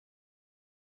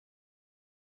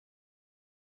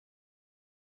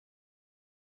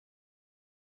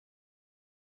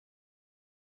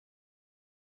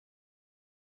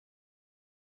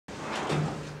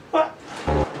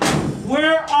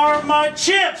are my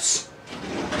chips?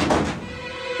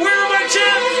 Where are my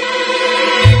chips?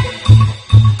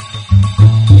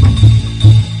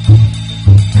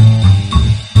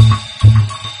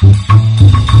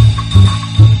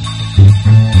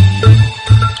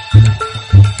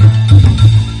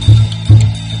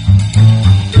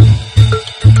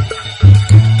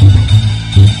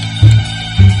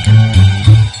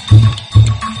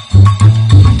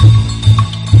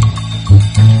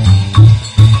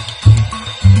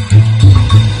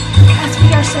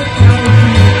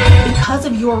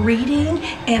 Your reading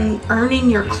and earning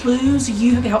your clues,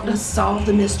 you have helped us solve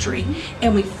the mystery,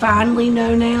 and we finally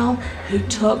know now who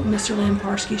took Mr.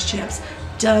 Lamparski's chips.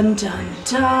 Dun dun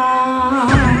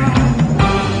dun.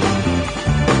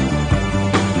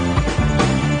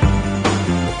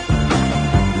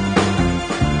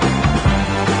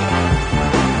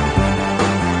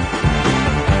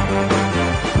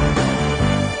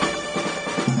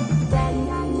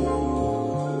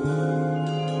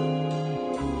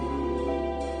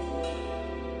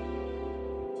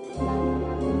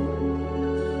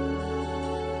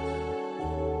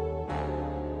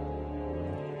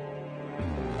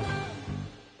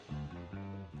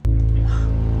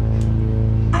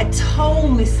 I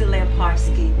told Mr.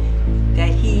 Lamparski that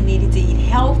he needed to eat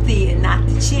healthy and not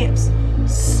the chips,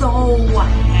 so I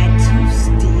had to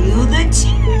steal the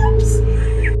chips.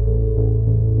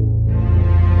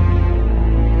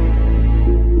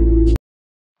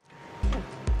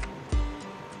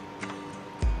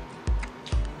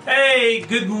 Hey,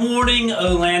 good morning,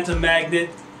 Olanta Magnet.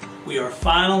 We are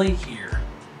finally here.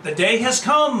 The day has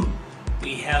come.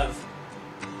 We have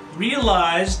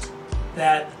realized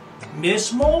that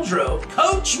Miss Muldrow,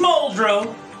 Coach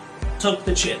Muldrow, took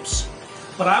the chips.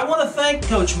 But I want to thank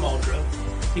Coach Muldrow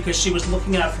because she was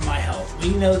looking out for my health.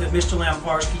 We know that Mr.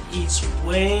 Lamparski eats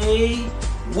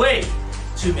way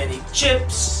too many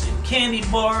chips and candy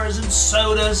bars and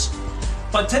sodas.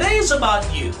 But today is about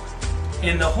you.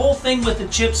 And the whole thing with the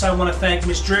chips, I want to thank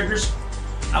Miss Driggers,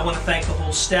 I want to thank the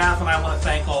whole staff, and I want to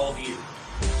thank all of you.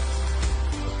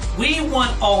 We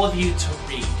want all of you to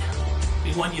read.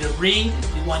 We want you to read,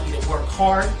 we want you to work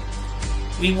hard,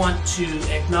 we want to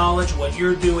acknowledge what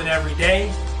you're doing every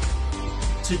day,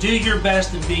 to do your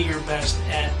best and be your best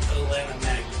at Olanta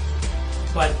Magnet.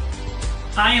 But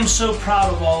I am so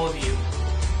proud of all of you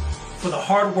for the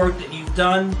hard work that you've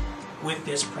done with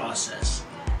this process.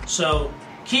 So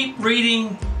keep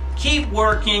reading, keep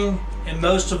working, and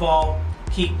most of all,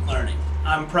 keep learning.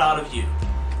 I'm proud of you.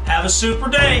 Have a super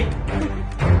day.